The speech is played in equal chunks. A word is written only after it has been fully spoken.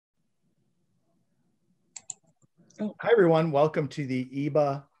Hi, everyone. Welcome to the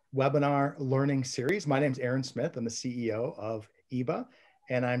EEBA webinar learning series. My name is Aaron Smith. I'm the CEO of EEBA,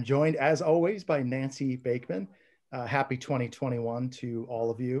 and I'm joined, as always, by Nancy Bakeman. Happy 2021 to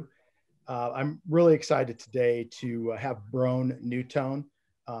all of you. I'm really excited today to have Broan Overture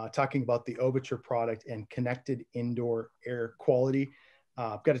talking about the Overture product and connected indoor air quality.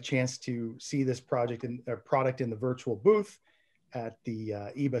 I've got a chance to see this product in the virtual booth at the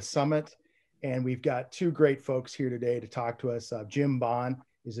EEBA Summit. And we've got two great folks here today to talk to us. Jim Bohn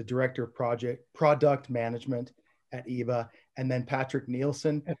is a director of product management at EEBA. And then Patrick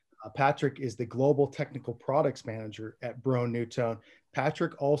Nielsen. Patrick is the global technical products manager at Broan Overture.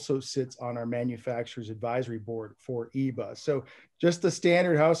 Patrick also sits on our manufacturers advisory board for EEBA. So just the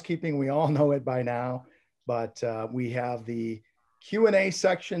standard housekeeping, we all know it by now, but we have the Q&A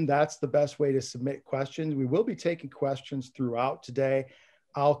section. That's the best way to submit questions. We will be taking questions throughout today.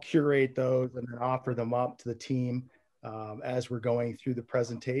 I'll curate those and then offer them up to the team as we're going through the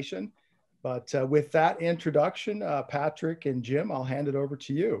presentation. But with that introduction, Patrick and Jim, I'll hand it over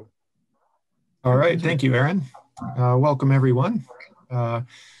to you. All right, thank you, Aaron. Welcome, everyone.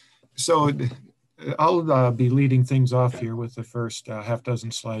 So I'll be leading things off here with the first half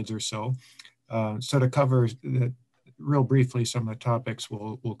dozen slides or so. So to cover real briefly some of the topics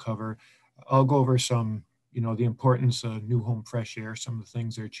we'll cover, I'll go over some the importance of new home fresh air, some of the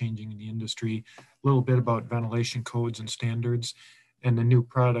things that are changing in the industry, a little bit about ventilation codes and standards, and the new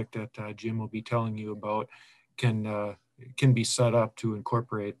product that Jim will be telling you about can be set up to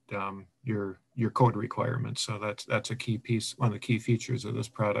incorporate your code requirements. So that's a key piece, one of the key features of this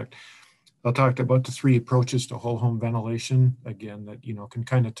product. I'll talk about the three approaches to whole home ventilation, again, that can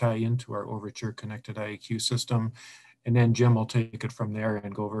kind of tie into our Overture connected IAQ system. And then Jim will take it from there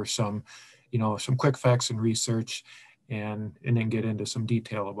and go over some quick facts and research, and then get into some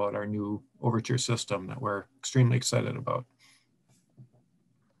detail about our new Overture system that we're extremely excited about.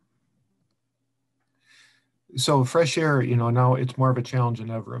 So fresh air, now it's more of a challenge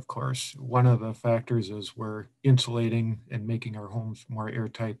than ever, of course. One of the factors is we're insulating and making our homes more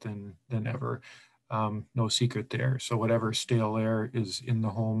airtight than ever. No secret there. So whatever stale air is in the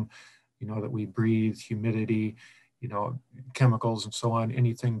home, that we breathe, humidity, chemicals and so on,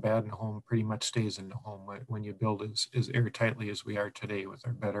 anything bad in the home pretty much stays in the home when you build as airtightly as we are today with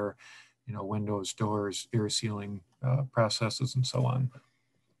our better, windows, doors, air sealing processes and so on.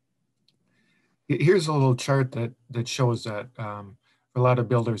 Here's a little chart that shows that for a lot of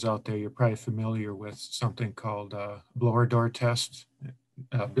builders out there, you're probably familiar with something called blower door test,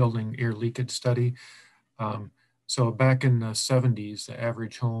 building air leakage study. So back in the 70s, the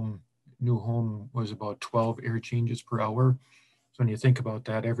average new home was about 12 air changes per hour. So when you think about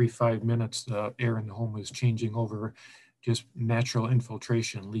that, every 5 minutes, the air in the home was changing over just natural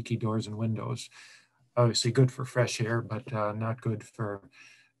infiltration, leaky doors and windows. Obviously good for fresh air, but not good for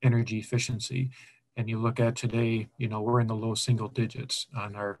energy efficiency. And you look at today, we're in the low single digits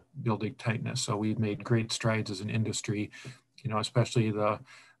on our building tightness. So we've made great strides as an industry, especially the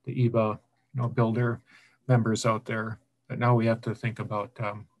EEBA, builder members out there. But now we have to think about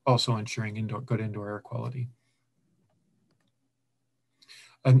also ensuring good indoor air quality.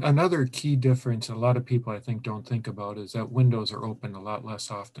 Another key difference a lot of people I think don't think about is that windows are open a lot less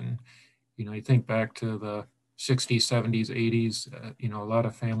often. You think back to the 60s, 70s, 80s, a lot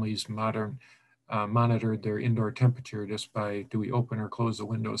of families monitored their indoor temperature just by, do we open or close the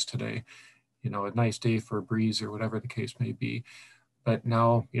windows today? A nice day for a breeze or whatever the case may be. But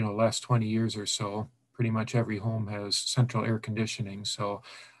now, last 20 years or so, pretty much every home has central air conditioning. So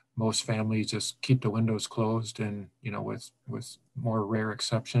most families just keep the windows closed and, with more rare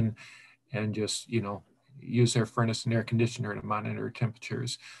exception, and just, use their furnace and air conditioner to monitor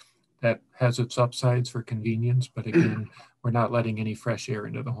temperatures. That has its upsides for convenience, but again, we're not letting any fresh air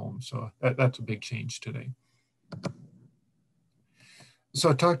into the home. So that's a big change today. So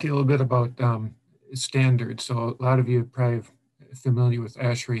I'll talk to you a little bit about standards. So a lot of you are probably familiar with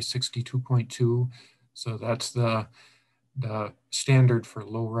ASHRAE 62.2. So that's the standard for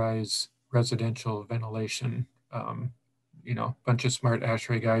low-rise residential ventilation. A bunch of smart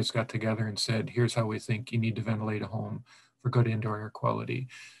ASHRAE guys got together and said, here's how we think you need to ventilate a home for good indoor air quality.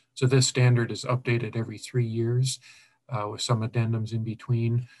 So this standard is updated every 3 years with some addendums in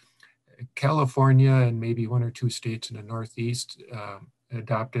between. California and maybe 1 or 2 states in the Northeast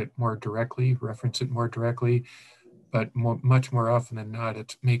adopt it more directly, reference it more directly, but much more often than not,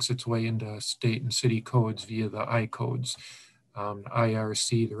 it makes its way into state and city codes via the I codes.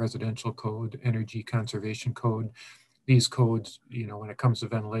 IRC, the residential code, energy conservation code. These codes, when it comes to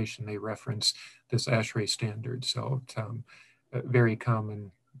ventilation, they reference this ASHRAE standard. So it's very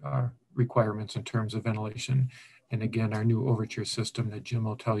common requirements in terms of ventilation. And again, our new Overture system that Jim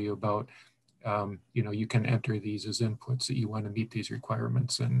will tell you about, you can enter these as inputs that you want to meet these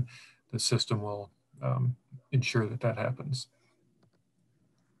requirements, and the system will ensure that that happens.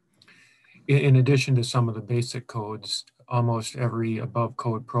 In addition to some of the basic codes, almost every above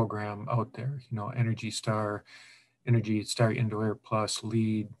code program out there, Energy Star Indoor Air Plus,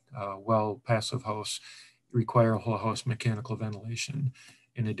 LEED, well, passive house, require whole house mechanical ventilation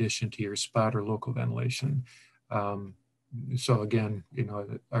in addition to your spot or local ventilation. So again,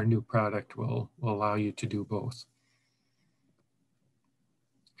 our new product will allow you to do both.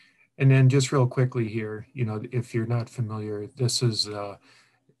 And then just real quickly here, if you're not familiar, this is a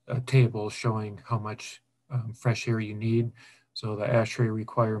table showing how much fresh air you need. So the ASHRAE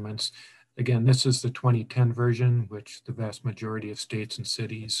requirements, again, this is the 2010 version, which the vast majority of states and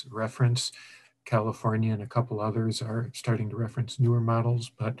cities reference. California and a couple others are starting to reference newer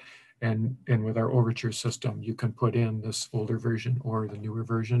models, and with our Overture system, you can put in this older version or the newer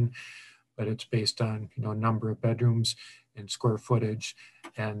version, but it's based on number of bedrooms and square footage,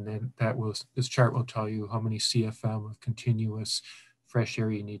 and then this chart will tell you how many CFM of continuous fresh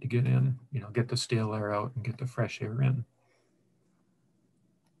air you need to get in, get the stale air out and get the fresh air in.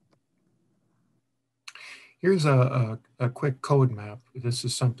 Here's a quick code map. This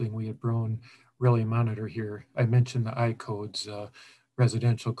is something we at Broan really monitor here. I mentioned the I codes,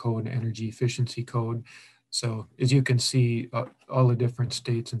 residential code, energy efficiency code. So as you can see, all the different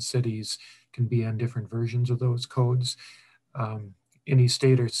states and cities can be on different versions of those codes. Any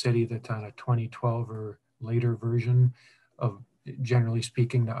state or city that's on a 2012 or later version of, generally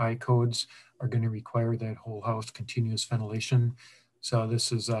speaking, the I codes are going to require that whole house continuous ventilation. So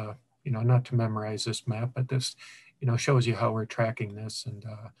this is, not to memorize this map, but this, shows you how we're tracking this and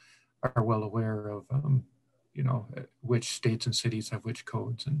are well aware of, which states and cities have which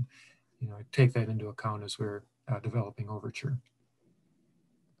codes, and, take that into account as we're developing Overture.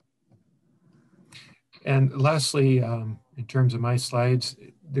 And lastly, in terms of my slides,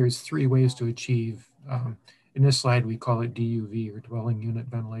 there's 3 ways to achieve, in this slide, we call it DUV, or dwelling unit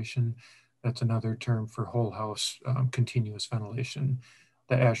ventilation. That's another term for whole house continuous ventilation.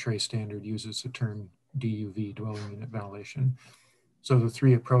 The ASHRAE standard uses the term DUV, dwelling unit ventilation. So the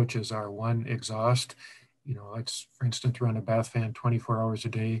 3 approaches are: 1, exhaust. Let's, for instance, run a bath fan 24 hours a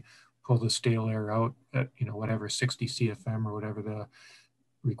day, pull the stale air out at, whatever 60 CFM or whatever the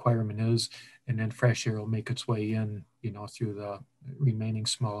requirement is, and then fresh air will make its way in, through the remaining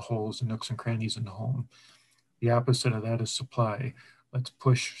small holes and nooks and crannies in the home. The opposite of that is supply. Let's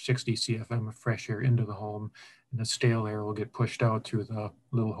push 60 CFM of fresh air into the home, and the stale air will get pushed out through the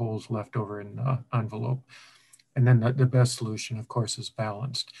little holes left over in the envelope. And then the best solution, of course, is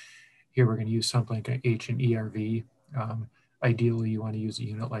balanced. Here we're going to use something like an H and ERV. Ideally, you want to use a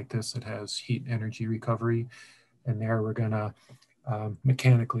unit like this that has heat and energy recovery. And there we're going to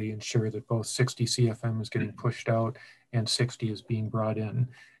mechanically ensure that both 60 CFM is getting pushed out and 60 is being brought in.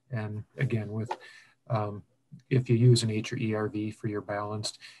 And again, with if you use an H or ERV for your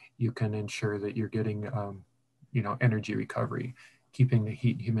balanced, you can ensure that you're getting energy recovery, keeping the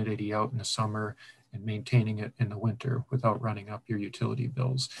heat and humidity out in the summer and maintaining it in the winter without running up your utility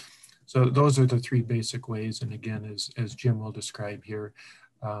bills. So those are the 3 basic ways. And again, as Jim will describe here,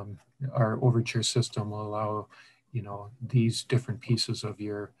 our Overture system will allow these different pieces of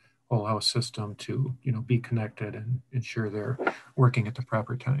your whole house system to be connected and ensure they're working at the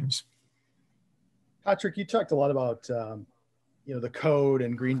proper times. Patrick, you talked a lot about the code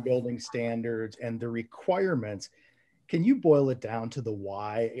and green building standards and the requirements. Can you boil it down to the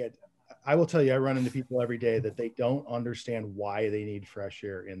why? I will tell you, I run into people every day that they don't understand why they need fresh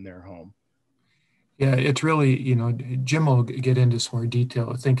air in their home. Yeah, it's really, Jim will get into some more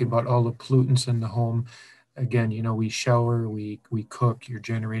detail, thinking about all the pollutants in the home. Again, we shower, we cook, you're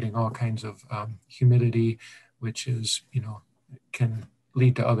generating all kinds of humidity, which is, can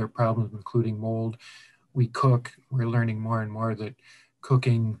lead to other problems, including mold. We cook, we're learning more and more that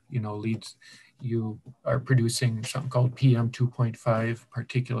cooking, leads, you are producing something called PM 2.5,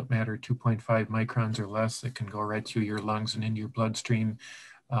 particulate matter 2.5 microns or less, that can go right through your lungs and into your bloodstream.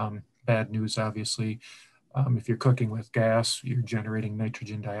 Bad news, obviously. If you're cooking with gas, you're generating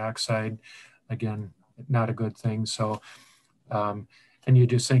nitrogen dioxide. Again, not a good thing. So, and you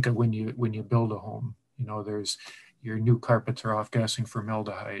just think of when you build a home, there's your new carpets are off-gassing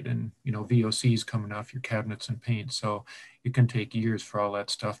formaldehyde, and VOCs coming off your cabinets and paint. So it can take years for all that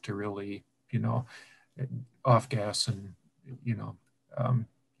stuff to really off gas, and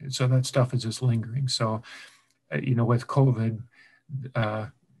so that stuff is just lingering. So with COVID,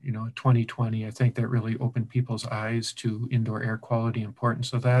 2020, I think that really opened people's eyes to indoor air quality,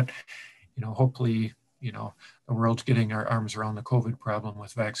 importance of that. Hopefully you know, the world's getting our arms around the COVID problem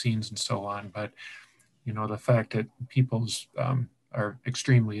with vaccines and so on. But, you know, the fact that people's are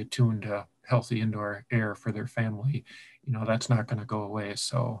extremely attuned to healthy indoor air for their family, you know, that's not going to go away.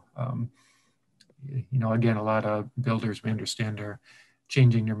 So, you know, again, a lot of builders, we understand, are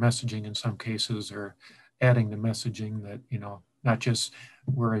changing their messaging in some cases, or adding the messaging that, you know, not just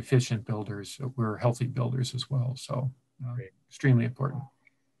we're efficient builders, we're healthy builders as well. So extremely important.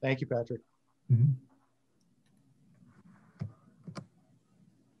 Thank you, Patrick. Mm-hmm.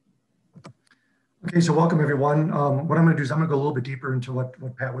 Okay, so welcome everyone. What I'm going to do is I'm going to go a little bit deeper into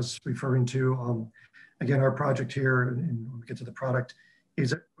what Pat was referring to. Again, our project here, and when we get to the product,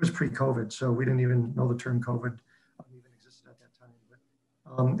 is it was pre-COVID, so we didn't even know the term COVID even existed at that time.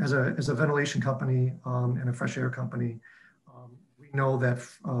 But as a ventilation company and a fresh air company, we know that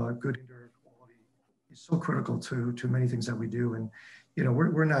good indoor air quality is so critical to many things that we do. And you know,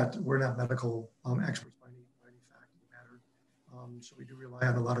 we're not medical experts by any fact of the matter. So we do rely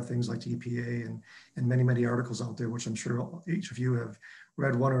on a lot of things like the EPA and many articles out there, which I'm sure each of you have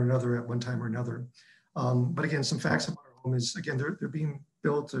read one or another at one time or another. But again, some facts about our home is, again, they're being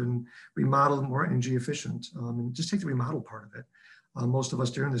built and remodeled more energy efficient. And just take the remodel part of it. Most of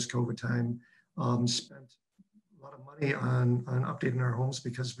us during this COVID time spent a lot of money on updating our homes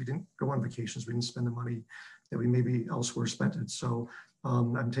because we didn't go on vacations. We didn't spend the money that we maybe elsewhere spent it. So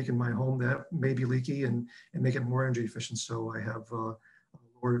I'm taking my home that may be leaky and make it more energy efficient. So I have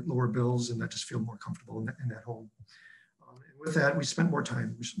lower bills, and I just feel more comfortable in that home. And with that, we spent more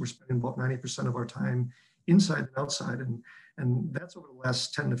time. We're spending about 90% of our time inside and outside. And that's over the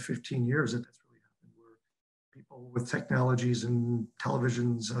last 10 to 15 years that's really happened, where people with technologies and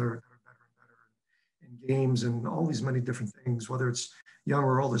televisions are better and better, and games and all these many different things, whether it's young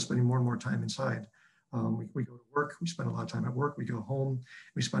or old, they're spending more and more time inside. We go to work, we spend a lot of time at work, we go home,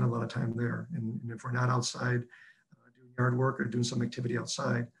 we spend a lot of time there. And if we're not outside doing yard work or doing some activity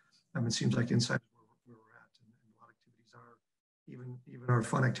outside, it seems like inside is where we're at. And a lot of activities are, even our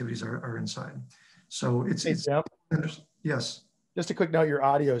fun activities are inside. So it's yes. Just a quick note, your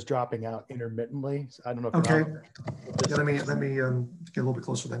audio is dropping out intermittently. So I don't know if okay. Yeah, let me get a little bit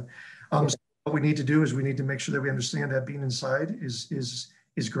closer then. So what we need to do is we need to make sure that we understand that being inside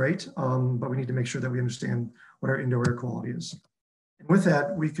is great, but we need to make sure that we understand what our indoor air quality is. And with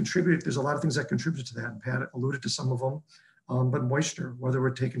that, we contribute, there's a lot of things that contribute to that, and Pat alluded to some of them, but moisture, whether we're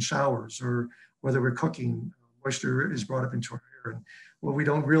taking showers or whether we're cooking, moisture is brought up into our air. And what we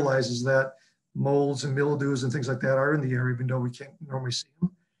don't realize is that molds and mildews and things like that are in the air, even though we can't normally see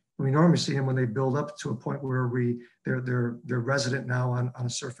them. We normally see them when they build up to a point where they're resident now on a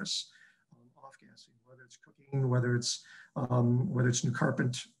surface, off-gassing, whether it's cooking, whether it's new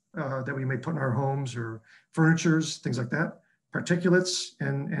carpet that we may put in our homes or furnitures, things like that, particulates,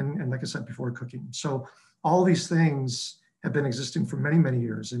 and like I said before, cooking. So all these things have been existing for many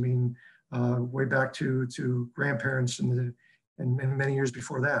years. I mean, way back to grandparents and many years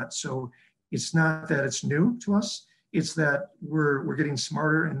before that. So it's not that it's new to us, it's that we're getting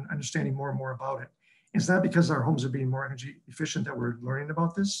smarter and understanding more and more about it. It's not because our homes are being more energy efficient that we're learning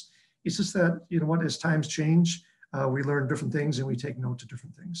about this. It's just that, you know what, as times change, we learn different things and we take note of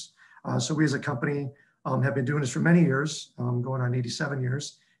different things. So we as a company have been doing this for many years, going on 87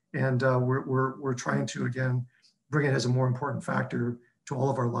 years. And we're trying to, again, bring it as a more important factor to all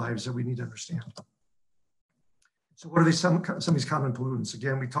of our lives that we need to understand. So what are some of these common pollutants?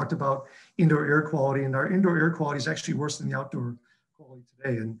 Again, we talked about indoor air quality, and our indoor air quality is actually worse than the outdoor quality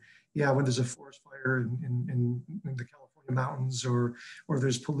today. And yeah, when there's a forest fire in the California mountains, or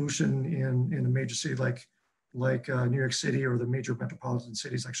there's pollution in a major city like New York City, or the major metropolitan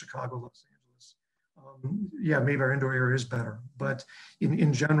cities like Chicago, Los Angeles, yeah, maybe our indoor air is better. But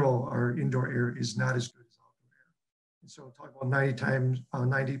in general, our indoor air is not as good as outdoor air. And so talk about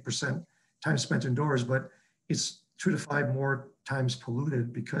 90% time spent indoors, but it's 2 to 5 more times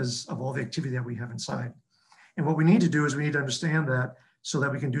polluted because of all the activity that we have inside. And what we need to do is we need to understand that so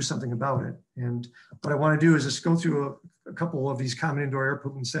that we can do something about it. And what I want to do is just go through a couple of these common indoor air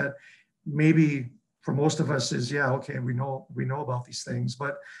pollutants that maybe for most of us is, yeah, okay, we know about these things.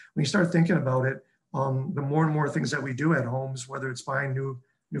 But when you start thinking about it, the more and more things that we do at homes, whether it's buying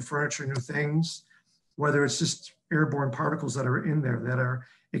new furniture, new things, whether it's just airborne particles that are in there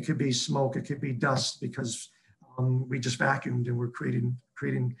it could be smoke, it could be dust because we just vacuumed and we're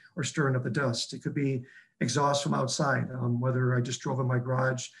creating or stirring up the dust. It could be exhaust from outside, whether I just drove in my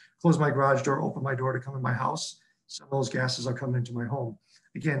garage, closed my garage door, opened my door to come in my house. Some of those gases are coming into my home.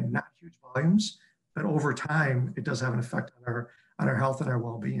 Again, not huge volumes, but over time, it does have an effect on our health and our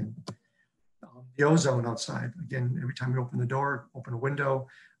well-being. The ozone outside, again, every time we open the door, open a window,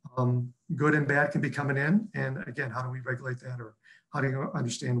 Good and bad can be coming in. And again, how do we regulate that, or how do you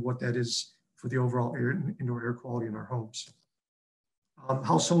understand what that is for the overall indoor air quality in our homes?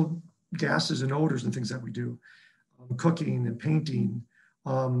 Household gases and odors and things that we do, cooking and painting,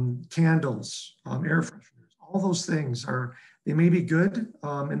 candles, air fresheners, all those things they may be good,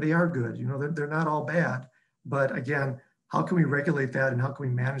 and they are good. You know, they're not all bad, but again, how can we regulate that, and how can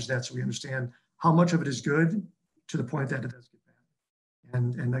we manage that so we understand how much of it is good to the point that it does get bad?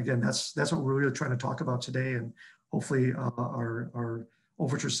 And again, that's what we're really trying to talk about today, and hopefully our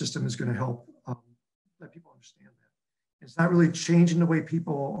Overture system is going to help let people understand that. It's not really changing the way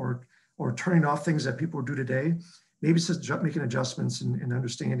people or turning off things that people do today. Maybe it's just making adjustments and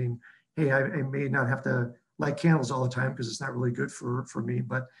understanding, hey, I may not have to light candles all the time because it's not really good for me,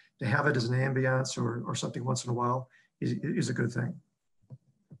 but to have it as an ambiance or something once in a while is a good thing.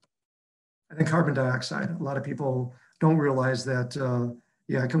 I think carbon dioxide, a lot of people don't realize that,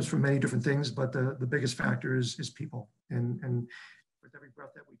 yeah, it comes from many different things, but the biggest factor is people. And with every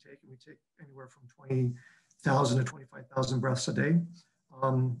breath that we take, and we take anywhere from 20,000 to 25,000 breaths a day,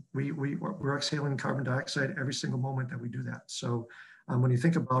 we're exhaling carbon dioxide every single moment that we do that. So when you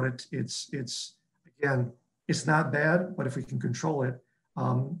think about it, it's again, it's not bad, but if we can control it,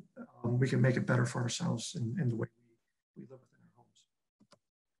 we can make it better for ourselves in the way we live within our homes.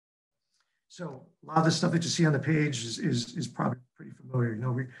 So a lot of the stuff that you see on the page is probably pretty familiar. You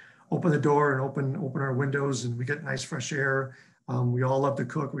know, we open the door and open our windows, and we get nice fresh air. We all love to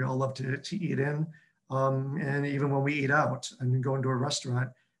cook. We all love to eat in. And even when we eat out and you go into a restaurant,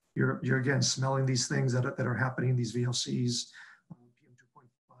 you're again smelling these things that are happening, these VOCs, PM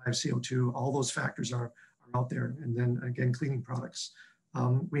 2.5, CO2, all those factors are out there. And then again, cleaning products.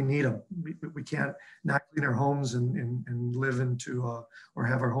 We need them. We can't not clean our homes and live into or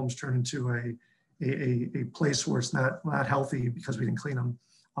have our homes turn into a place where it's not healthy because we didn't clean them.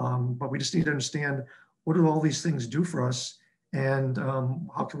 But we just need to understand, what do all these things do for us, and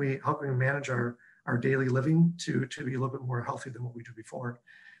how can we manage our daily living to be a little bit more healthy than what we do before.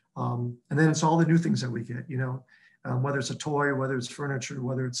 And then it's all the new things that we get, you know, whether it's a toy, whether it's furniture,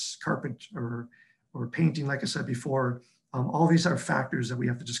 whether it's carpet or painting, like I said before. All these are factors that we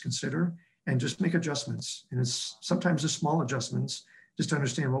have to just consider and just make adjustments. And it's sometimes just small adjustments just to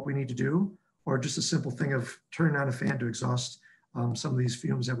understand what we need to do, or just a simple thing of turning on a fan to exhaust some of these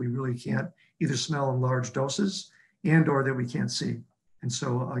fumes that we really can't either smell in large doses or that we can't see. And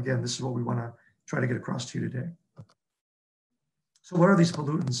so again, this is what we want to try to get across to you today. So what are these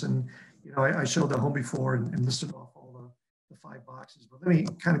pollutants? And you know, I showed the home before and listed off all the 5 boxes, but let me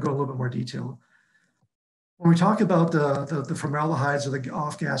kind of go a little bit more detail. When we talk about the formaldehydes or the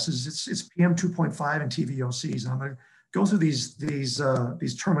off gases, it's PM 2.5 and TVOCs. And I'm going to go through these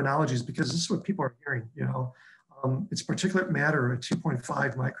terminologies because this is what people are hearing. You know, it's particulate matter at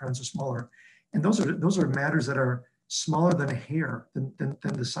 2.5 microns or smaller, and those are matters that are smaller than a hair, than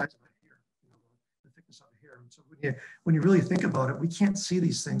the size of a hair, you know, the thickness of a hair. And so when you really think about it, we can't see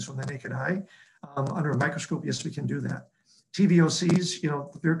these things from the naked eye. Under a microscope, yes, we can do that. TVOCs, you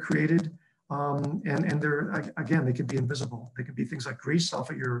know, they're created. And they're, again, they can be invisible. They can be things like grease off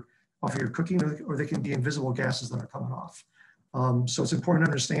of your cooking, or they can be invisible gases that are coming off. So it's important to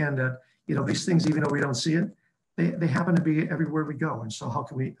understand that, you know, these things, even though we don't see it, they happen to be everywhere we go. And so how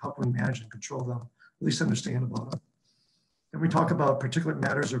can we manage and control them, at least understand about them? And we talk about particulate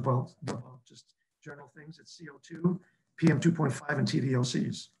matters, or about just general things. It's CO2, PM 2.5, and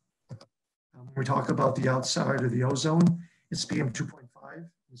TVOCs. When we talk about the outside or the ozone, it's PM 2.5.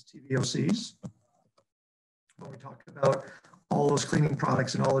 Is TVOCs. When we talk about all those cleaning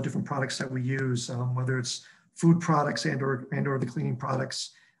products and all the different products that we use, whether it's food products and or the cleaning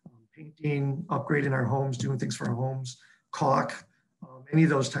products, painting, upgrading our homes, doing things for our homes, caulk, any of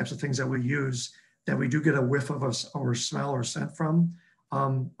those types of things that we use that we do get a whiff of or smell or scent from.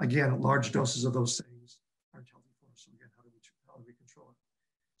 Again, large doses of those things aren't healthy for us. So again, how do we control it?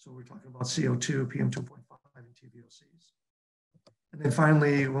 So we're talking about CO2, PM 2.5, and TVOCs. And then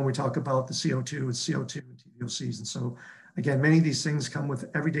finally, when we talk about the CO2, it's CO2 and TVOCs. And so, again, many of these things come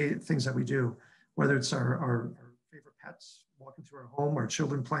with everyday things that we do, whether it's our favorite pets walking through our home, our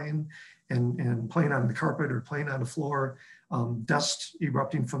children playing and playing on the carpet or playing on the floor, dust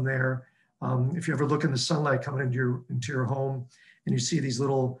erupting from there. If you ever look in the sunlight coming into your home and you see these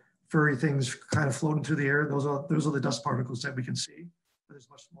little furry things kind of floating through the air, those are the dust particles that we can see. But there's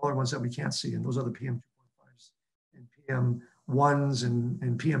much smaller ones that we can't see, and those are the PM 2.5s and PM 1s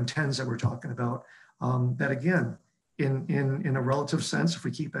and PM 10s that we're talking about. That again, in a relative sense, if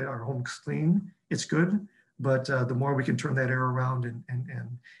we keep our homes clean, it's good. But the more we can turn that air around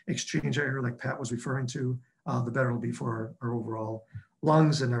and exchange air, like Pat was referring to, the better it'll be for our overall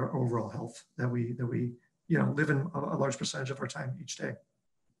lungs and our overall health that we live in a large percentage of our time each day.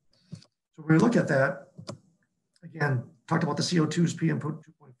 So when we look at that, again, talked about the CO2s,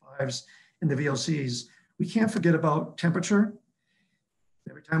 PM2.5s, and the VOCs. We can't forget about temperature.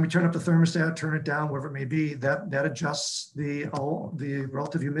 Every time we turn up the thermostat, turn it down, wherever it may be, that adjusts the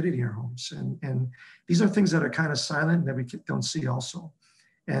relative humidity in our homes. And these are things that are kind of silent that we don't see also.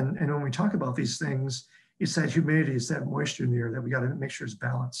 And when we talk about these things, it's that humidity, it's that moisture in the air that we got to make sure is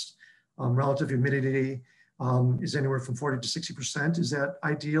balanced. Relative humidity is anywhere from 40 to 60%. Is that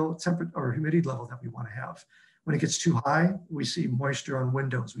ideal temperature or humidity level that we want to have? When it gets too high, we see moisture on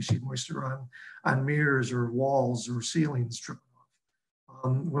windows. We see moisture on mirrors or walls or ceilings dripping off.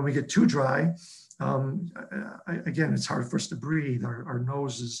 When we get too dry, again, it's hard for us to breathe. Our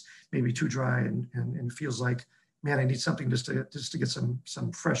nose is maybe too dry and it feels like, man, I need something just to get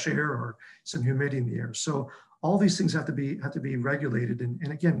some fresh air or some humidity in the air. So all these things have to be regulated.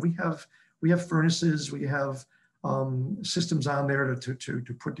 And again, we have furnaces, we have systems on there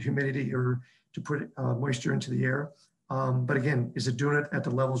to put the humidity or to put moisture into the air. But again, is it doing it at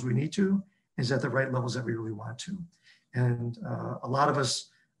the levels we need to? Is that the right levels that we really want to? And a lot of us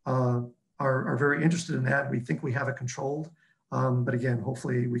are very interested in that. We think we have it controlled. But again,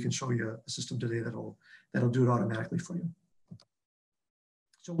 hopefully we can show you a system today that'll do it automatically for you.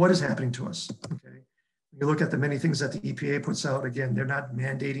 So what is happening to us? Okay, you look at the many things that the EPA puts out. Again, they're not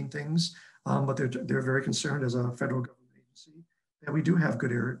mandating things, but they're very concerned as a federal government agency that we do have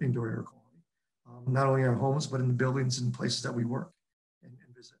good indoor air quality, not only in our homes, but in the buildings and places that we work and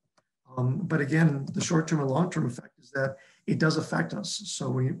visit. But again, the short-term and long-term effect is that it does affect us. So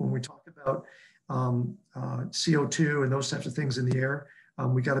when we talk about CO2 and those types of things in the air,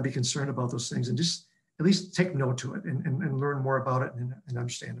 we got to be concerned about those things and just at least take note to it and learn more about it and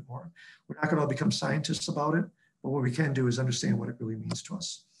understand it more. We're not going to become scientists about it, but what we can do is understand what it really means to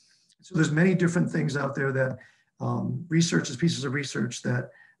us. So there's many different things out there that pieces of research that,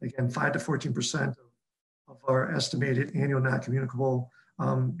 again, 5 to 14% of our estimated annual non-communicable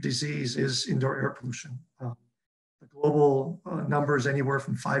disease is indoor air pollution. The global number is anywhere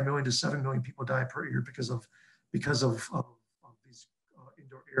from 5 million to 7 million people die per year because of these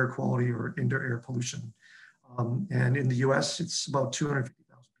indoor air quality or indoor air pollution. And in the US, it's about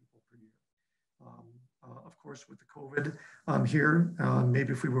 250,000 people per year. Of course, with the COVID here,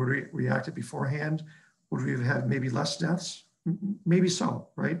 maybe if we were reacted beforehand, would we have had maybe less deaths? Maybe so,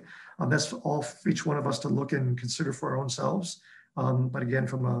 right? That's all for each one of us to look and consider for our own selves. But again,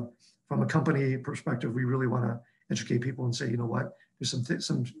 from a company perspective, we really want to educate people and say, you know what, there's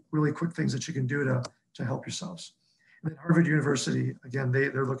some really quick things that you can do to help yourselves. And then Harvard University, again,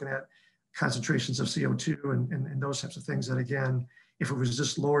 they're looking at concentrations of CO2 and those types of things that, again, if it was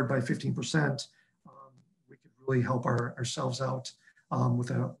just lowered by 15%, we could really help ourselves out with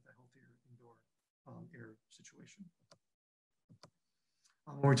a healthier indoor air situation.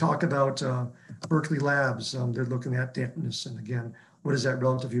 When we talk about Berkeley Labs, they're looking at dampness. And again, what is that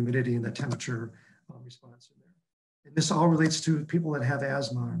relative humidity and the temperature response in there? And this all relates to people that have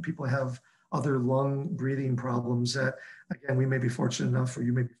asthma and people that have other lung breathing problems that, again, we may be fortunate enough, or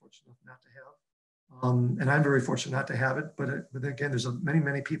you may be fortunate enough not to have. And I'm very fortunate not to have it. But again, there's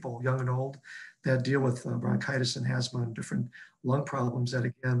many people, young and old, that deal with bronchitis and asthma and different lung problems that,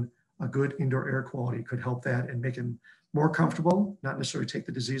 again, a good indoor air quality could help that and make them more comfortable, not necessarily take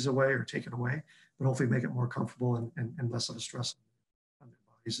the disease away or take it away, but hopefully make it more comfortable and less of a stress on their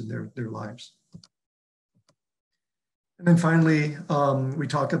bodies and their lives. And then finally, we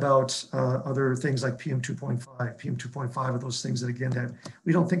talk about other things like PM2.5. PM2.5 are those things that, again, that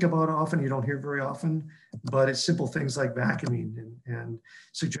we don't think about often, you don't hear very often, but it's simple things like vacuuming and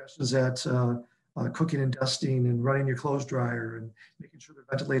suggestions that cooking and dusting and running your clothes dryer and making sure they're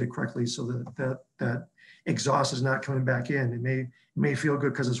ventilated correctly so that exhaust is not coming back in. It may feel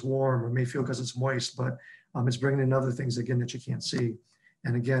good because it's warm or may feel because it's moist, but it's bringing in other things, again, that you can't see.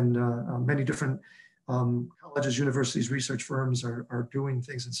 And again, many different colleges, universities, research firms are doing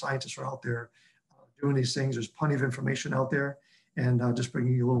things, and scientists are out there doing these things. There's plenty of information out there, and just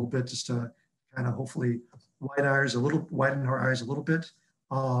bringing you a little bit just to kind of hopefully widen our eyes a little bit,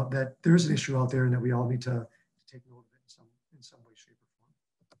 that there is an issue out there and that we all need to take note of it in some way, shape, or form.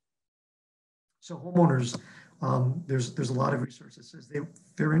 So homeowners, there's a lot of research that says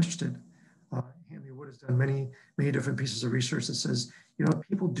they're interested. Hanley Wood has done many different pieces of research that says, you know,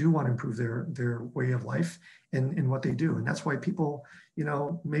 people do want to improve their way of life and what they do. And that's why people, you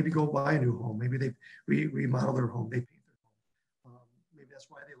know, maybe go buy a new home. Maybe they remodel their home, they paint their home. Maybe that's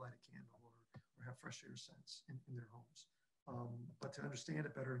why they light a candle or have fresh air scents in their homes. But to understand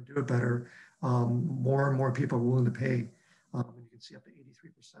it better and do it better, more and more people are willing to pay And you can see up to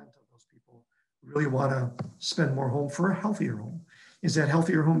 83% of those people really want to spend more home for a healthier home. Is that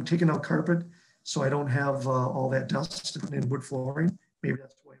healthier home taking out carpet so I don't have all that dust and wood flooring? Maybe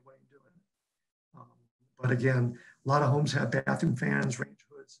that's the way to do it. But again, a lot of homes have bathroom fans, range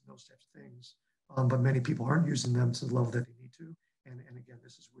hoods, and those types of things. But many people aren't using them to the level that they need to. And again,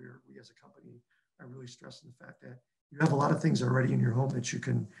 this is where we as a company are really stressing the fact that you have a lot of things already in your home that you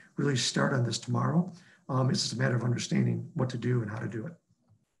can really start on this tomorrow. It's just a matter of understanding what to do and how to do it.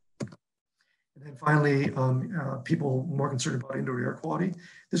 And then finally, people more concerned about indoor air quality.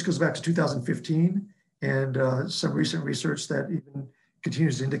 This goes back to 2015 and some recent research that even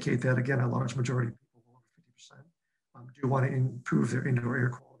continues to indicate that, again, a large majority of people, over 50%, do want to improve their indoor air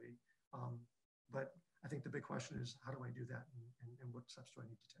quality. But I think the big question is, how do I do that and what steps do I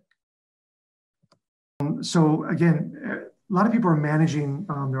need to take? So again, a lot of people are managing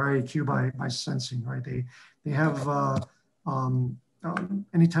their IAQ by sensing, right? They have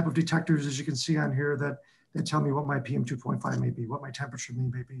any type of detectors, as you can see on here, that tell me what my PM 2.5 may be, what my temperature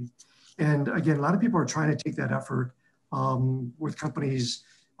may be. And again, a lot of people are trying to take that effort with companies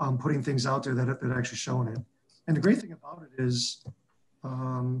putting things out there that actually showing it. And the great thing about it is,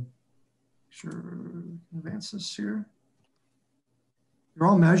 sure, advance this here. They're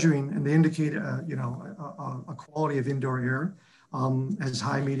all measuring and they indicate, a quality of indoor air as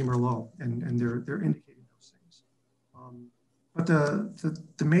high, medium, or low, and they're indicating those things. But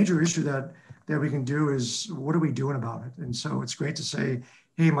the major issue that we can do is, what are we doing about it? And so it's great to say,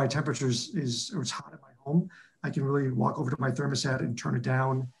 hey, my temperature it's hot in my home. I can really walk over to my thermostat and turn it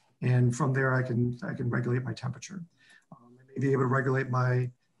down, and from there I can regulate my temperature. I may be able to regulate my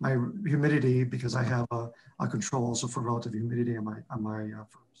humidity because I have a control also for relative humidity on my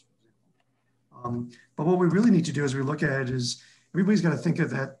furnace, for example. But what we really need to do as we look at it is, everybody's got to think of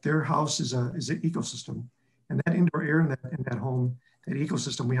that their house is an ecosystem, and that indoor air in that home, that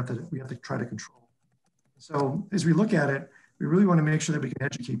ecosystem, we have to try to control. So as we look at it, we really want to make sure that we can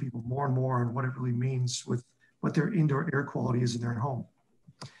educate people more and more on what it really means with what their indoor air quality is in their home.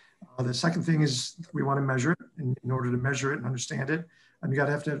 The second thing is we want to measure it, and in order to measure it and understand it, you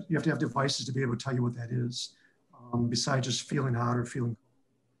have to have devices to be able to tell you what that is, besides just feeling hot or feeling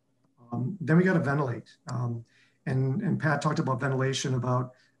cold. Then we got to ventilate. And Pat talked about ventilation,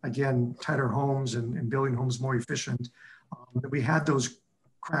 about, again, tighter homes and building homes more efficient. We had those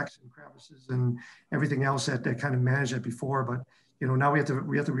cracks and crevices and everything else that kind of managed that before, but now we have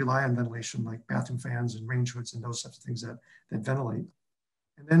to rely on ventilation, like bathroom fans and range hoods and those types of things that ventilate.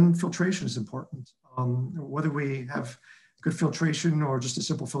 And then filtration is important. Whether we have good filtration or just a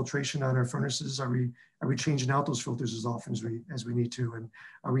simple filtration on our furnaces, are we changing out those filters as often as we need to? And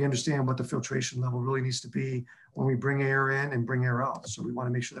are we understand what the filtration level really needs to be when we bring air in and bring air out? So we want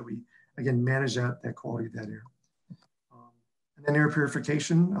to make sure that we, again, manage that quality of that air. And then air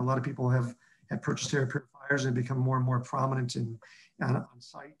purification. A lot of people have purchased air purifiers and become more and more prominent on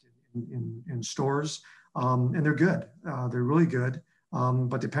site in stores. And they're good. They're really good.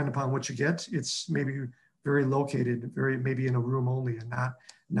 But depending upon what you get, it's maybe very located, maybe in a room only, and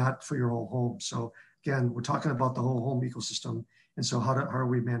not for your whole home. So again, we're talking about the whole home ecosystem. And so how are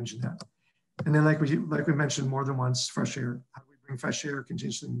we managing that? And then like we mentioned more than once, fresh air. How do we bring fresh air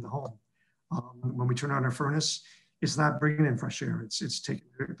continuously in the home? When we turn on our furnace, it's not bringing in fresh air. It's taking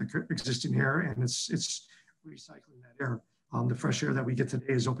the existing air and it's recycling that air. The fresh air that we get today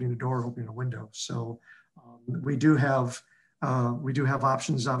is opening the door, opening a window. So we do have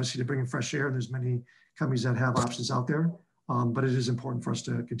options, obviously, to bring in fresh air. There's many companies that have options out there, but it is important for us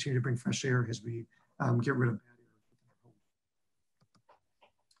to continue to bring fresh air as we get rid of bad air.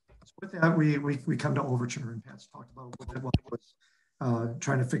 So with that, we come to Overture, and Pat's talked about a little bit while I was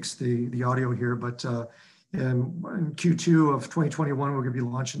trying to fix the audio here, but in Q2 of 2021, we're going to be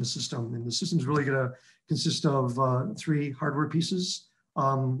launching the system, and the system is really going to consist of 3 hardware pieces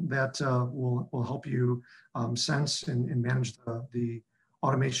that will help you sense and manage the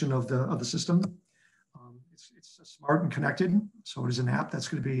automation of the system. It's smart and connected, so it is an app that's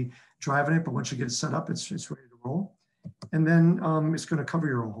going to be driving it, but once you get it set up, it's ready to roll. And then it's going to cover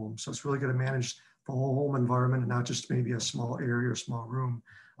your whole home, so it's really going to manage the whole home environment and not just maybe a small area or small room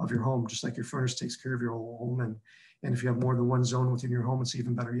of your home, just like your furnace takes care of your whole home. And if you have more than one zone within your home, it's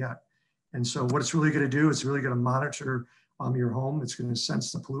even better yet. And so what it's really going to do, it's really going to monitor your home. It's going to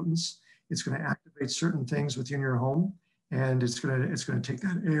sense the pollutants. It's going to activate certain things within your home, and it's going to take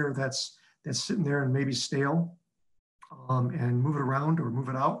that air that's sitting there and maybe stale, and move it around or move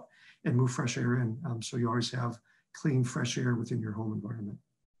it out and move fresh air in. So you always have clean, fresh air within your home environment.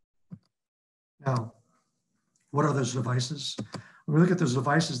 Now, what are those devices? When we look at those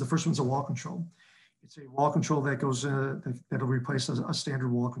devices, the first one's a wall control. It's a wall control that goes that'll replace a standard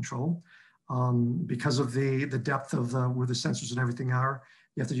wall control. Because of the depth of where the sensors and everything are,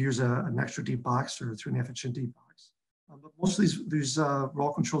 you have to use an extra deep box or 3.5 inch deep box. But most of these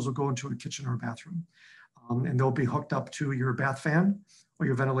wall controls will go into a kitchen or a bathroom. And they'll be hooked up to your bath fan or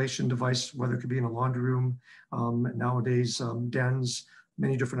your ventilation device, whether it could be in a laundry room. Nowadays, dens,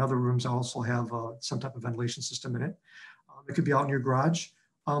 many different other rooms also have some type of ventilation system in it. It could be out in your garage,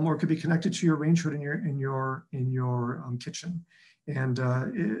 or it could be connected to your range hood in your kitchen. And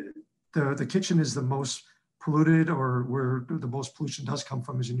the kitchen is the most polluted, or where the most pollution does come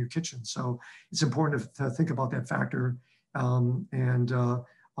from is in your kitchen. So it's important to think about that factor.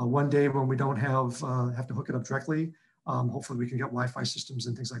 One day when we don't have to hook it up directly, hopefully we can get Wi-Fi systems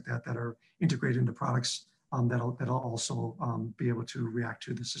and things like that that are integrated into products that'll also be able to react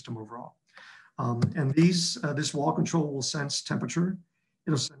to the system overall. And this wall control will sense temperature.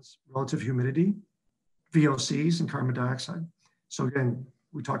 It'll sense relative humidity, VOCs, and carbon dioxide. So again,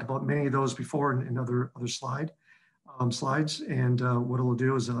 we talked about many of those before in other slides. And what it'll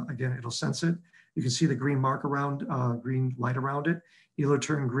do is, again, it'll sense it. You can see the green mark around, green light around it. It'll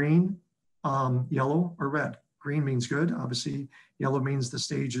turn green, yellow, or red. Green means good. Obviously, yellow means the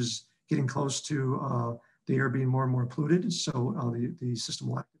stage is getting close to the air being more and more polluted. So the system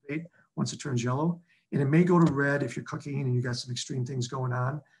will activate once it turns yellow. And it may go to red if you're cooking and you got some extreme things going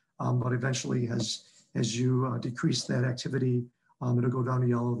on. But eventually, as you decrease that activity, it'll go down to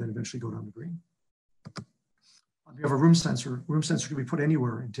yellow, then eventually go down to green. You have a room sensor. Room sensor can be put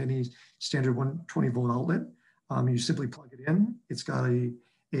anywhere into any standard 120 volt outlet. You simply plug it in. It's got a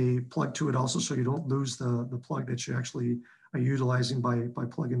plug to it also, so you don't lose the plug that you actually are utilizing by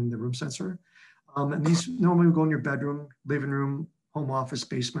plugging in the room sensor. And these normally will go in your bedroom, living room, home office,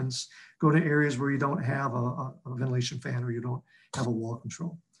 basements, go to areas where you don't have a ventilation fan or you don't have a wall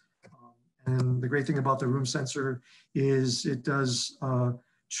control. And the great thing about the room sensor is it does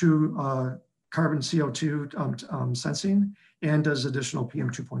true carbon CO2 sensing and does additional PM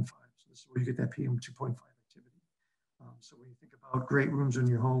 2.5. So this is where you get that PM 2.5 activity. So when you think about great rooms in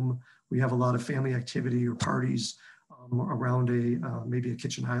your home, we have a lot of family activity or parties around maybe a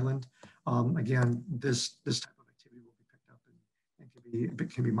kitchen island. Again, this type of activity will be picked up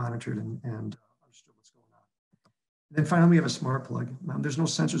and can be monitored and understood what's going on. And then finally, we have a smart plug. There's no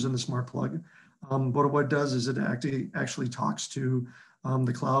sensors in the smart plug, but what it does is it actually talks to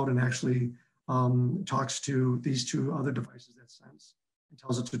the cloud and actually talks to these two other devices that sense and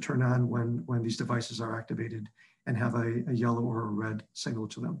tells it to turn on when these devices are activated and have a yellow or a red signal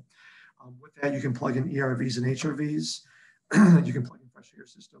to them. With that, you can plug in ERVs and HRVs. You can plug in fresh air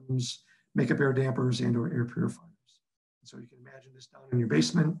systems, makeup air dampers, and or air purifiers. And so you can imagine this down in your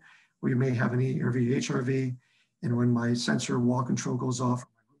basement where you may have an ERV, HRV, and when my sensor wall control goes off, or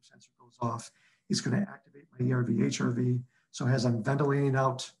my room sensor goes off, it's going to activate my ERV, HRV. So as I'm ventilating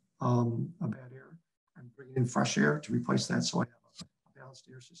out a bad air, I'm bringing in fresh air to replace that, so I have a balanced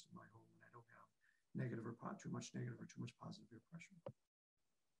air system in my home and I don't have negative or too much negative or too much positive air pressure.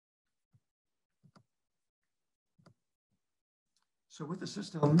 So with the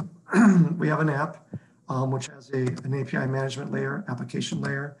system, we have an app which has an API management layer, application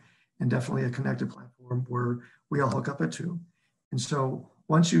layer, and definitely a connected platform where we all hook up to. And so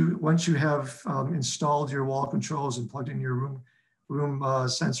once you have installed your wall controls and plugged in your room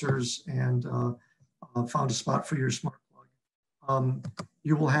sensors and found a spot for your smart plug,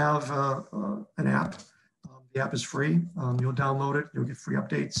 you will have an app. The app is free. You'll download it. You'll get free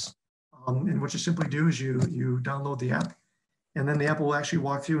updates. And what you simply do is you download the app, and then the app will actually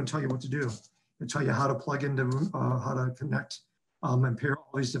walk through and tell you what to do. It'll tell you how to plug into, how to connect and pair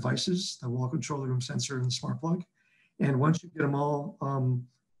all these devices, the wall control, the room sensor, and the smart plug. And once you get them all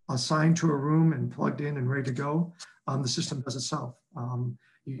assigned to a room and plugged in and ready to go, the system does itself.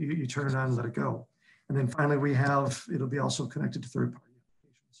 You turn it on and let it go. And then finally it'll be also connected to third-party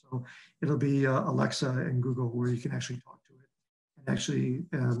applications. So it'll be Alexa and Google where you can actually talk to it and actually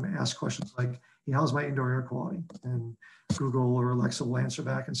ask questions like, hey, how's my indoor air quality? And Google or Alexa will answer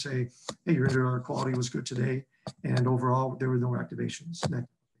back and say, hey, your indoor air quality was good today. And overall, there were no activations.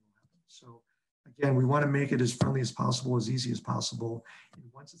 So again, we want to make it as friendly as possible, as easy as possible. And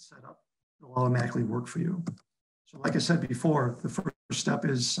once it's set up, it'll automatically work for you. So like I said before, the first step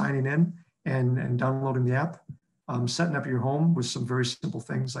is signing in and downloading the app, setting up your home with some very simple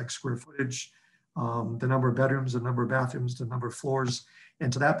things like square footage, the number of bedrooms, the number of bathrooms, the number of floors.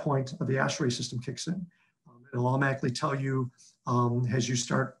 And to that point, the ASHRAE system kicks in. It'll automatically tell you as you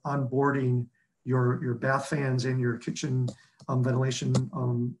start onboarding your bath fans and your kitchen ventilation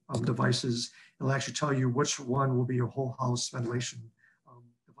devices, it'll actually tell you which one will be your whole house ventilation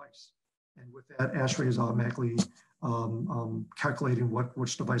device. And with that, ASHRAE is automatically calculating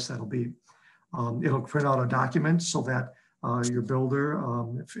which device that'll be. It'll print out a document so that your builder,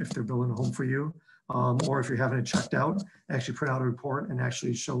 if they're building a home for you, or if you're having it checked out, actually print out a report and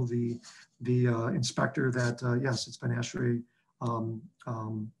actually show the inspector that yes, it's been ASHRAE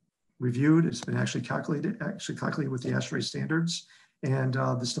reviewed, it's been actually calculated with the ASHRAE standards, and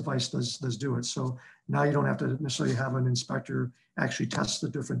this device does do it. So now you don't have to necessarily have an inspector actually test the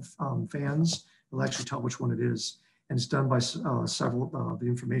different fans. It'll actually tell which one it is. And it's done by several of the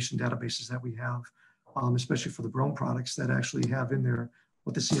information databases that we have, especially for the Broan products that actually have in there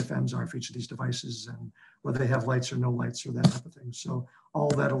what the CFMs are for each of these devices and whether they have lights or no lights or that type of thing. So all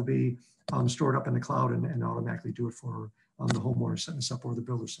that will be stored up in the cloud and automatically do it for the homeowner setting this up or the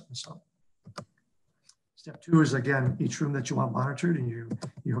builder setting this up. Step 2 is, again, each room that you want monitored, and you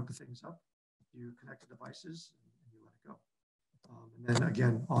hook the things up, you connect the devices, and you let it go. And then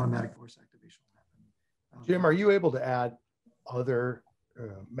again, automatic voice activation will happen. Jim, are you able to add other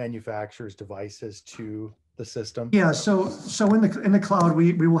manufacturers' devices to the system? Yeah, so in the cloud,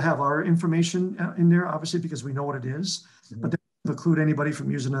 we will have our information in there, obviously, because we know what it is. Mm-hmm. But they'll include anybody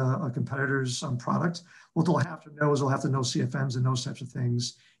from using a competitor's product. What they'll have to know is they'll have to know CFMs and those types of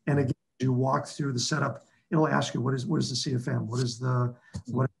things. And again, you walk through the setup, it'll ask you what is the CFM, what is the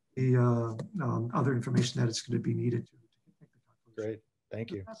other information that it's going to be needed to make the calculation. Great,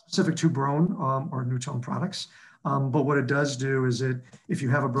 thank you. Specific to Broan or Newtone products. But what it does do is if you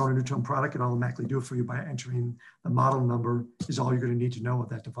have a Broan or Newtone product, it automatically do it for you by entering the model number is all you're going to need to know of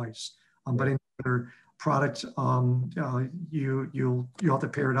that device. But in other product, you'll have to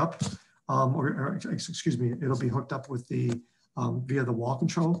pair it up, or excuse me, it'll be hooked up with via the wall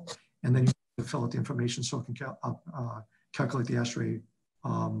control, and then you can fill out the information so it can calculate the ASHRAE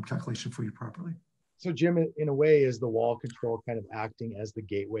calculation for you properly. So Jim, in a way, is the wall control kind of acting as the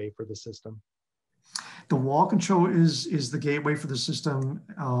gateway for the system? The wall control is the gateway for the system,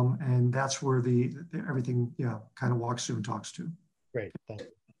 and that's where everything kind of walks through and talks to. Great, thank you.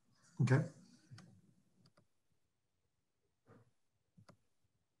 Okay.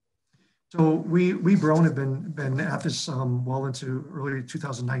 So we Broan have been at this well into early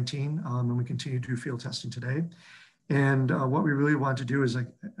 2019, and we continue to do field testing today. And what we really want to do is,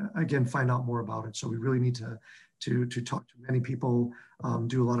 again, find out more about it. So we really need to talk to many people,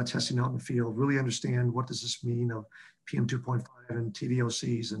 do a lot of testing out in the field, really understand what does this mean of PM 2.5 and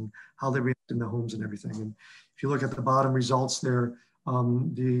TVOCs and how they react in the homes and everything. And if you look at the bottom results there,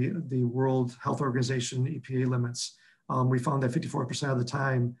 the World Health Organization EPA limits, we found that 54% of the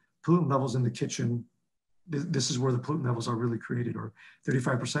time, pollutant levels in the kitchen, this is where the pollutant levels are really created, or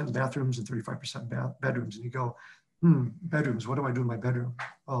 35% in bathrooms and 35% in bedrooms. And you go, bedrooms, what do I do in my bedroom?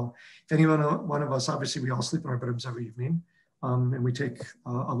 Well, if any one of us, obviously we all sleep in our bedrooms every evening, and we take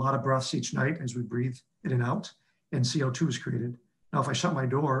a lot of breaths each night as we breathe in and out, and CO2 is created. Now, if I shut my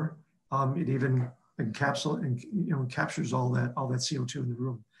door, it even captures all that CO2 in the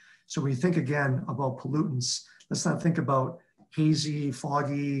room. So when you think again about pollutants, let's not think about hazy,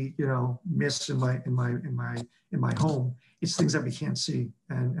 foggy, mists in my home. It's things that we can't see,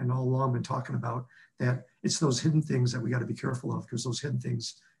 and all along been talking about that. It's those hidden things that we got to be careful of, because those hidden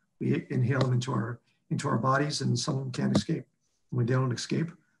things, we inhale them into our bodies, and some of them can't escape. When they don't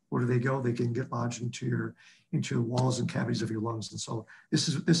escape, where do they go? They can get lodged into your walls and cavities of your lungs. And so this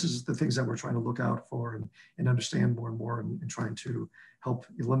is the things that we're trying to look out for and understand more and more, and trying to help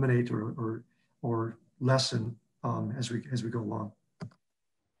eliminate or lessen as we go along.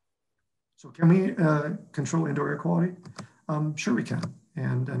 So can we control indoor air quality? Sure we can.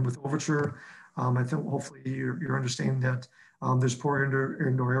 And with Overture, I think hopefully you're understanding that there's poor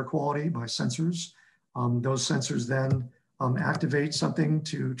indoor air quality by sensors. Those sensors then activate something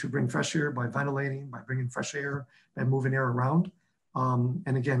to bring fresh air by ventilating, by bringing fresh air and moving air around.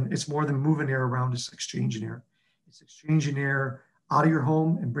 And again, it's more than moving air around, it's exchanging air. It's exchanging air out of your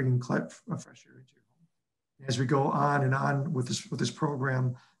home and bringing fresh air into your home. As we go on and on with this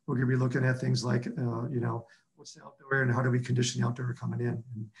program, we're going to be looking at things like, what's the outdoor air and how do we condition the outdoor air coming in?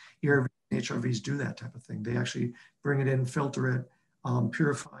 And HRVs do that type of thing. They actually bring it in, filter it,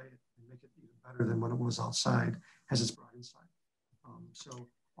 purify it, and make it even better than when it was outside as it's brought inside. So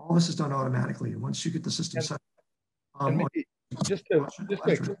all this is done automatically. And once you get the system set up,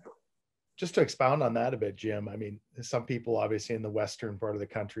 just to expound on that a bit, Jim, I mean, some people obviously in the western part of the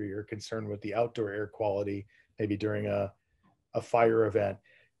country are concerned with the outdoor air quality, maybe during a fire event.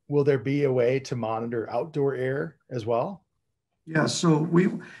 Will there be a way to monitor outdoor air as well? Yeah, so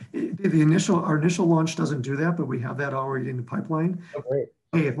our initial launch doesn't do that, but we have that already in the pipeline. Oh, great.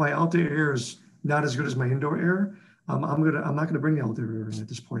 Hey, if my outdoor air is not as good as my indoor air, I'm not gonna bring the outdoor air in at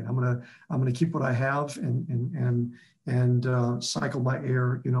this point. I'm gonna keep what I have and cycle my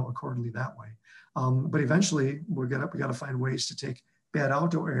air, accordingly that way. But eventually we got to find ways to take bad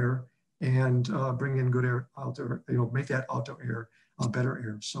outdoor air and bring in good air outdoor, make that outdoor air better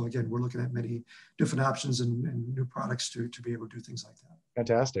air. So again, we're looking at many different options and new products to be able to do things like that.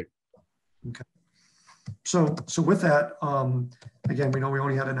 Fantastic. Okay. So with that, again, we know we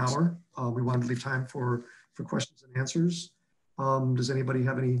only had an hour. We wanted to leave time for questions and answers. Does anybody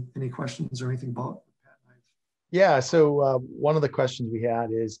have any questions or anything about Pat and I? Yeah. So one of the questions we had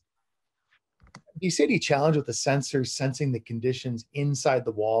is, do you see any challenge with the sensors sensing the conditions inside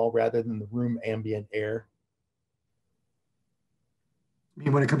the wall rather than the room ambient air? I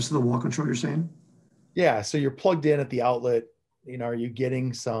mean, when it comes to the wall control, you're saying? Yeah. So you're plugged in at the outlet. Are you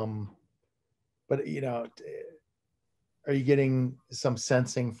getting some? But are you getting some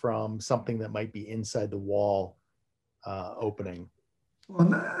sensing from something that might be inside the wall opening?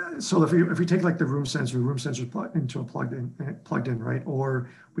 Well, so if we take like the room sensor plugged in, right? Or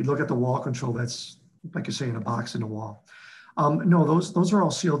we look at the wall control that's, like you say, in a box in the wall. No, those are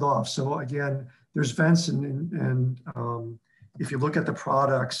all sealed off. So again, there's vents and if you look at the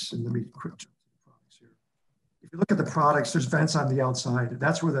products, and let me quick jump to the products here. If you look at the products, there's vents on the outside.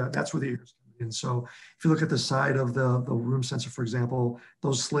 That's where the air is coming in. So if you look at the side of the room sensor, for example,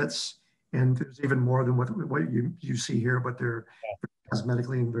 those slits, and there's even more than what you see here, but they're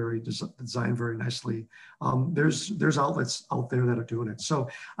cosmetically and very designed very nicely. There's outlets out there that are doing it. So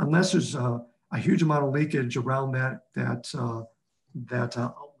unless there's a huge amount of leakage around that outlet,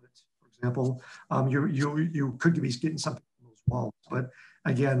 for example, you could be getting something from those walls. But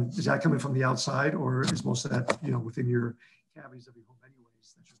again, is that coming from the outside, or is most of that within your cavities of your home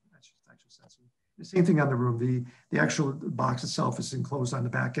anyways? That's just actual sensing. The same thing on the room. The actual box itself is enclosed on the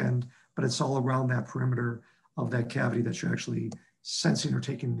back end, but it's all around that perimeter of that cavity that you're actually sensing or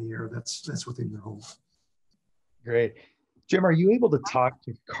taking the air that's within your home. Great. Jim, are you able to talk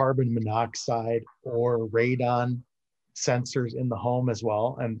to carbon monoxide or radon sensors in the home as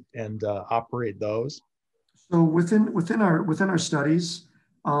well and operate those? So within our studies,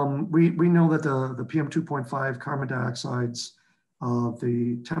 we know that the PM 2.5 carbon dioxides,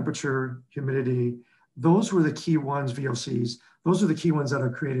 the temperature, humidity, those were the key ones, VOCs. Those are the key ones that are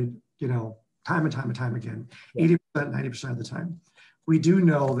created, time and time again, 80%, 90% of the time. We do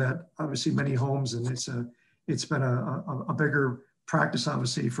know that obviously many homes, and it's been a bigger practice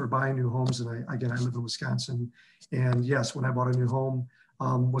obviously for buying new homes. And I live in Wisconsin, and yes, when I bought a new home,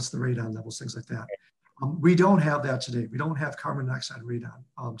 what's the radon levels, things like that. We don't have that today. We don't have carbon dioxide radon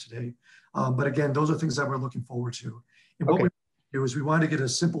today. But again, those are things that we're looking forward to. And what we do is we want to get a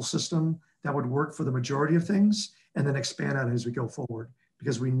simple system that would work for the majority of things, and then expand on it as we go forward,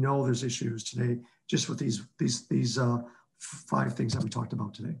 because we know there's issues today just with these 5 things that we talked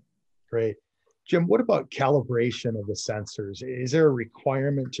about today. Great. Jim, what about calibration of the sensors? Is there a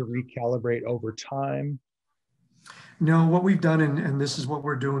requirement to recalibrate over time? No, what we've done, and this is what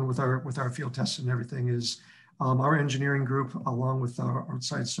we're doing with our field tests and everything, is our engineering group, along with our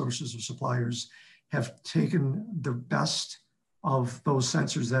outside sources or suppliers, have taken the best of those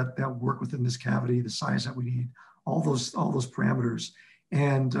sensors that work within this cavity, the size that we need, all those parameters,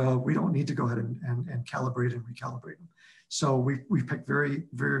 and we don't need to go ahead and calibrate and recalibrate them. So we picked very,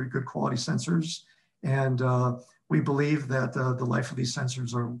 very good quality sensors, and we believe that the life of these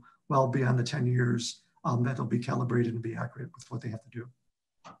sensors are well beyond the 10 years that they'll be calibrated and be accurate with what they have to do.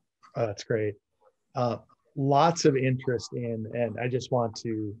 Oh, that's great. Lots of interest in, and I just want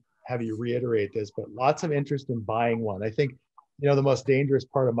to have you reiterate this, but lots of interest in buying one. I think, the most dangerous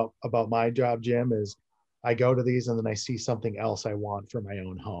part about my job, Jim, is I go to these and then I see something else I want for my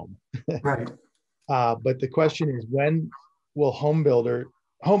own home. Right. But the question is, when will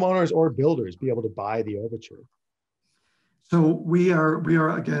homeowners or builders be able to buy the Overture? So we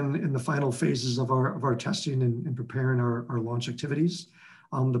are again in the final phases of our testing and preparing our launch activities.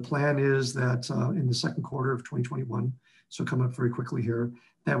 The plan is that in the second quarter of 2021, so coming up very quickly here,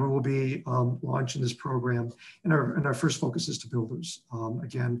 that we will be launching this program, and our first focus is to builders.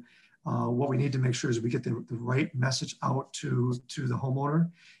 Again, what we need to make sure is we get the right message out to the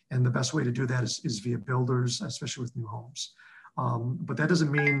homeowner, and the best way to do that is via builders, especially with new homes. But that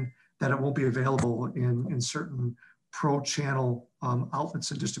doesn't mean that it won't be available in certain pro channel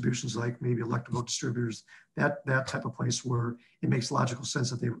outlets and distributions, like maybe electrical distributors, that type of place where it makes logical sense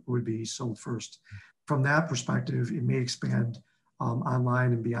that they would be sold first. From that perspective, it may expand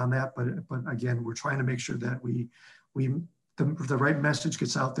online and beyond that, but again, we're trying to make sure that the right message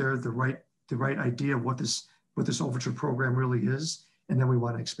gets out there, the right idea of what this Overture program really is, and then we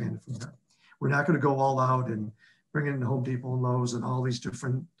want to expand it from there. We're not going to go all out and bring it into Home Depot and Lowe's and all these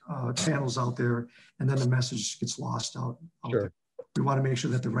different channels out there, and then the message gets lost out Sure. there. We want to make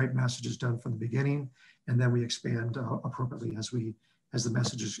sure that the right message is done from the beginning, and then we expand appropriately as the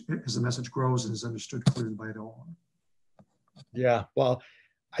message grows and is understood clearly by the homeowner. Yeah, well,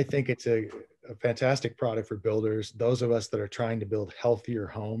 I think it's a fantastic product for builders. Those of us that are trying to build healthier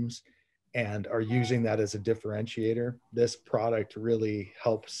homes and are using that as a differentiator, this product really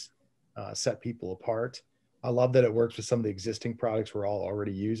helps set people apart. I love that it works with some of the existing products we're all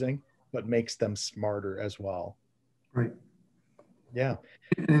already using, but makes them smarter as well. Right. Yeah.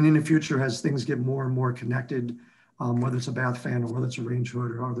 And in the future, as things get more and more connected, whether it's a bath fan or whether it's a range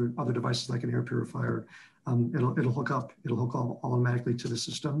hood or other devices like an air purifier, it'll hook up. It'll hook all automatically to the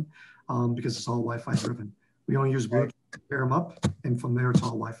system because it's all Wi-Fi driven. We only use Bluetooth to pair them up, and from there it's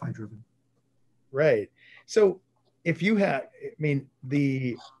all Wi-Fi driven. Right. So if you had, I mean,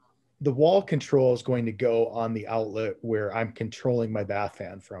 the wall control is going to go on the outlet where I'm controlling my bath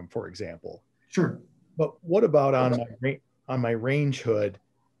fan from, for example. Sure. But what about on my range hood?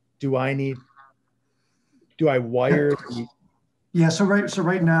 Do I wire the... Yeah, so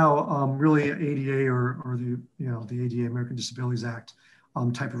right now, really ADA or the ADA, American Disabilities Act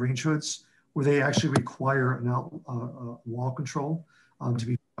type of range hoods, where they actually require a wall control to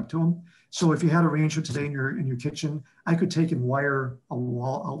be up to them. So if you had a range hood today in your kitchen, I could take and wire a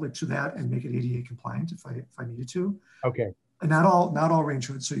wall outlet to that and make it ADA compliant if I needed to. Okay. And not all range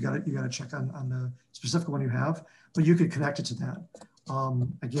hoods, so you got to check on the specific one you have, but you could connect it to that.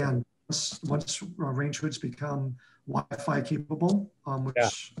 Again, once range hoods become Wi-Fi capable,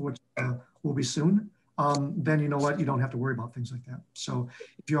 which will be soon, then you know what, you don't have to worry about things like that. So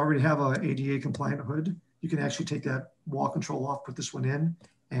if you already have a ADA compliant hood, you can actually take that wall control off, put this one in,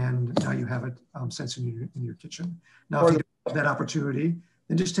 and now you have it sensing in your kitchen. Now, if you don't have that opportunity,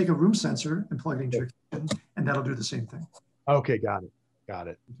 then just take a room sensor and plug it into your kitchen, and that'll do the same thing. Okay, got it.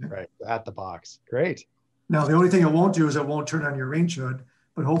 Okay. Right, at the box. Great. Now, the only thing it won't do is it won't turn on your range hood,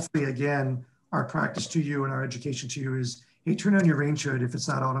 but hopefully, again, our practice to you and our education to you is, hey, turn on your range hood if it's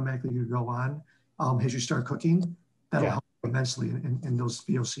not automatically going to go on as you start cooking. That'll help immensely in those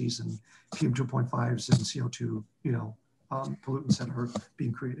VOCs and PM 2.5s and CO2, pollutants that are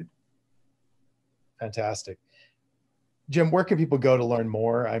being created. Fantastic. Jim, where can people go to learn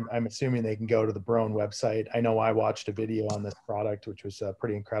more? I'm assuming they can go to the Broan website. I know I watched a video on this product, which was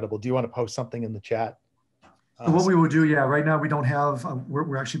pretty incredible. Do you want to post something in the chat? So what we will do, right now we don't have,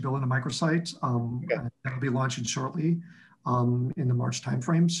 we're actually building a microsite that'll be launching shortly in the March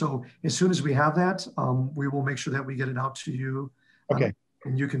timeframe. So as soon as we have that, we will make sure that we get it out to you. Okay.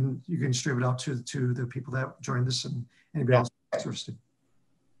 And you can distribute it out to the people that join this and anybody else interested.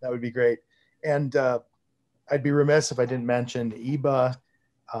 That would be great. And I'd be remiss if I didn't mention EEBA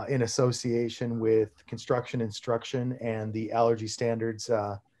in association with Construction Instruction and the Allergy Standards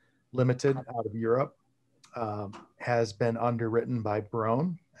Limited out of Europe. Has been underwritten by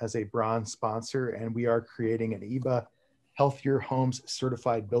Broan as a bronze sponsor, and we are creating an EEBA Healthier Homes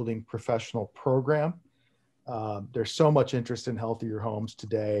Certified Building Professional Program. There's so much interest in healthier homes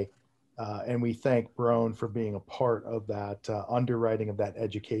today, and we thank Broan for being a part of that underwriting of that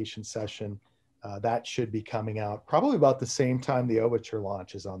education session. That should be coming out probably about the same time the Overture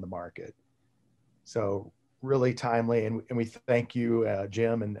launch is on the market. So really timely, and we thank you,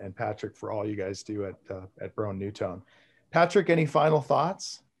 Jim and Patrick, for all you guys do at Broan Newtone. Patrick, any final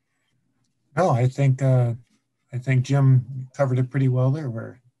thoughts? No, I think Jim covered it pretty well there.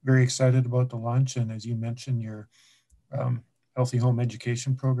 We're very excited about the launch, and as you mentioned, your healthy home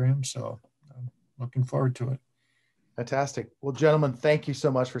education program. So looking forward to it. Fantastic. Well, gentlemen, thank you so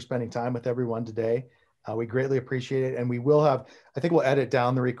much for spending time with everyone today. We greatly appreciate it, and we will have, I think we'll edit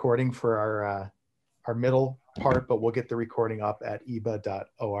down the recording for our middle part, but we'll get the recording up at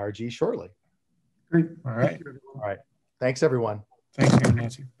eeba.org shortly. Great. All right. All right. Thanks, everyone. Thanks,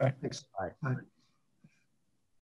 Nancy. Bye. Thanks. Bye. Bye.